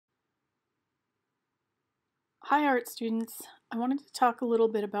Hi art students, I wanted to talk a little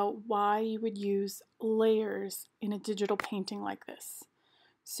bit about why you would use layers in a digital painting like this.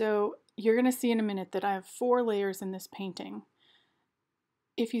 So you're going to see in a minute that I have 4 layers in this painting.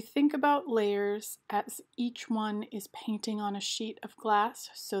 If you think about layers as each one is painting on a sheet of glass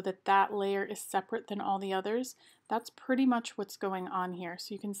so that that layer is separate than all the others, that's pretty much what's going on here.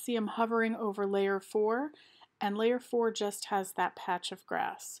 So you can see I'm hovering over layer 4, and layer 4 just has that patch of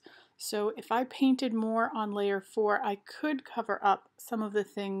grass. So if I painted more on layer 4, I could cover up some of the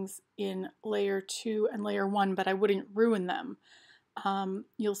things in layer 2 and layer 1, but I wouldn't ruin them.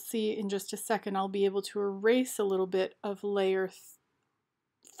 You'll see in just a second I'll be able to erase a little bit of layer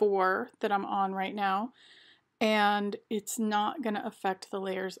 4 that I'm on right now, and it's not going to affect the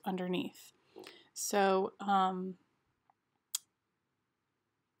layers underneath. So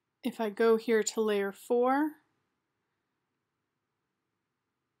if I go here to layer 4,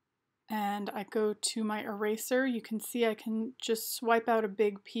 and I go to my eraser, you can see I can just swipe out a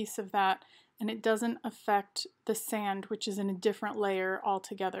big piece of that, and it doesn't affect the sand, which is in a different layer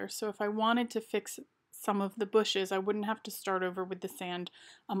altogether. So if I wanted to fix some of the bushes, I wouldn't have to start over with the sand.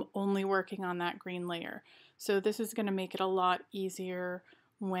 I'm only working on that green layer. So this is going to make it a lot easier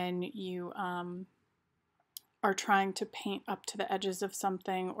when you are trying to paint up to the edges of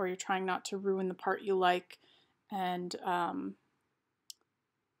something, or you're trying not to ruin the part you like, and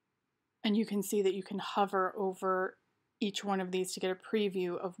you can see that you can hover over each one of these to get a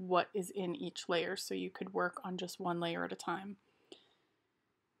preview of what is in each layer, so you could work on just one layer at a time.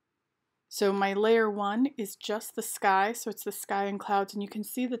 So my layer 1 is just the sky, so it's the sky and clouds, and you can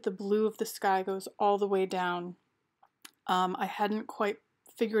see that the blue of the sky goes all the way down. I hadn't quite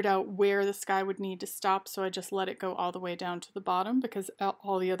figured out where the sky would need to stop, so I just let it go all the way down to the bottom because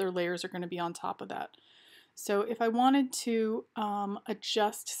all the other layers are going to be on top of that. So if I wanted to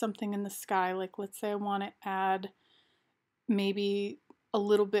adjust something in the sky, like let's say I want to add maybe a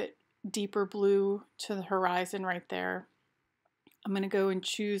little bit deeper blue to the horizon right there, I'm going to go and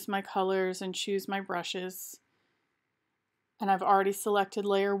choose my colors and choose my brushes. And I've already selected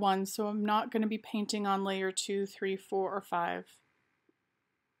layer 1, so I'm not going to be painting on layer 2, 3, 4, or 5.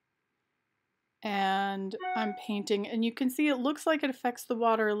 And I'm painting, and you can see it looks like it affects the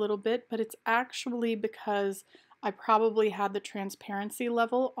water a little bit, but it's actually because I probably had the transparency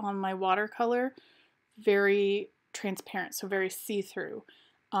level on my watercolor very transparent, so very see-through.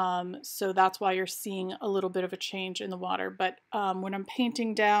 So that's why you're seeing a little bit of a change in the water. But when I'm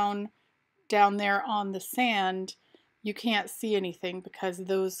painting down there on the sand, you can't see anything because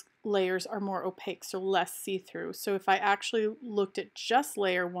those layers are more opaque, so less see-through. So if I actually looked at just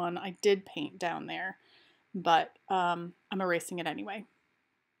layer 1, I did paint down there, but I'm erasing it anyway.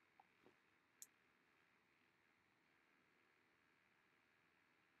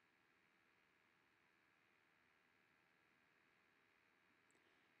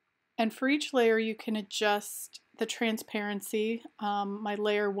 And for each layer you can adjust the transparency. My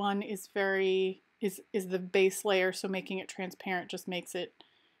layer 1 is the base layer, so making it transparent just makes it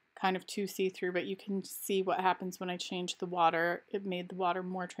kind of too see-through, but you can see what happens when I change the water. It made the water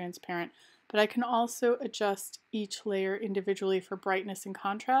more transparent. But I can also adjust each layer individually for brightness and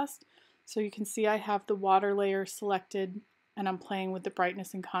contrast. So you can see I have the water layer selected, and I'm playing with the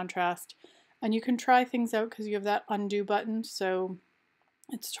brightness and contrast. And you can try things out because you have that undo button, so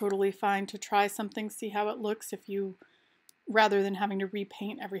it's totally fine to try something, see how it looks if you, rather than having to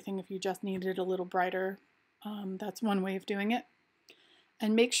repaint everything if you just needed it a little brighter. That's one way of doing it.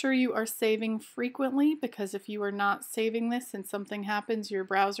 And make sure you are saving frequently, because if you are not saving this and something happens, your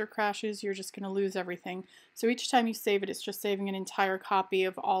browser crashes, you're just going to lose everything. So each time you save it, it's just saving an entire copy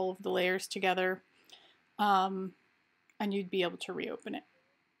of all of the layers together, and you'd be able to reopen it.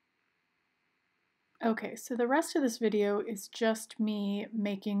 Okay, so the rest of this video is just me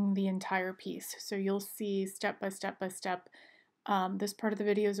making the entire piece. So you'll see step by step by step. This part of the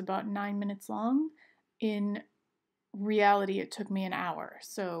video is about 9 minutes long. In reality, it took me an hour,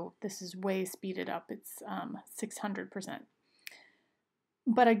 so this is way speeded up. It's 600%.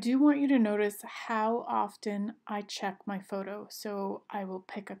 But I do want you to notice how often I check my photo. So I will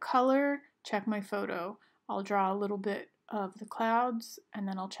pick a color, check my photo. I'll draw a little bit of the clouds, and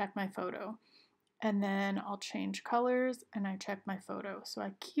then I'll check my photo. And then I'll change colors and I check my photo. So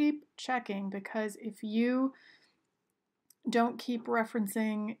I keep checking, because if you don't keep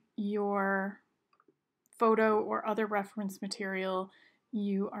referencing your photo or other reference material,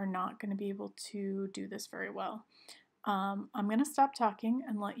 you are not going to be able to do this very well. I'm going to stop talking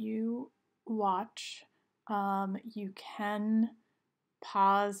and let you watch. You can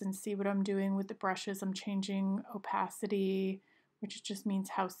pause and see what I'm doing with the brushes. I'm changing opacity, which just means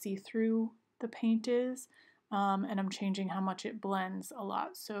how see-through the paint is. and I'm changing how much it blends a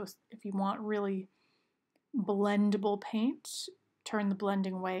lot. So if you want really blendable paint, turn the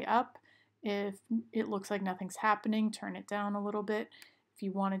blending way up. If it looks like nothing's happening, turn it down a little bit. If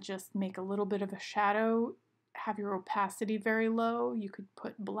you want to just make a little bit of a shadow, have your opacity very low. You could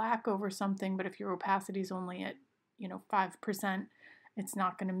put black over something, but if your opacity is only at 5%, it's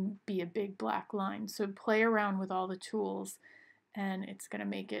not going to be a big black line. So play around with all the tools, and it's going to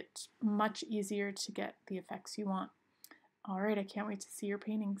make it much easier to get the effects you want. All right, I can't wait to see your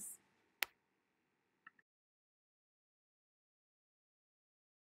paintings.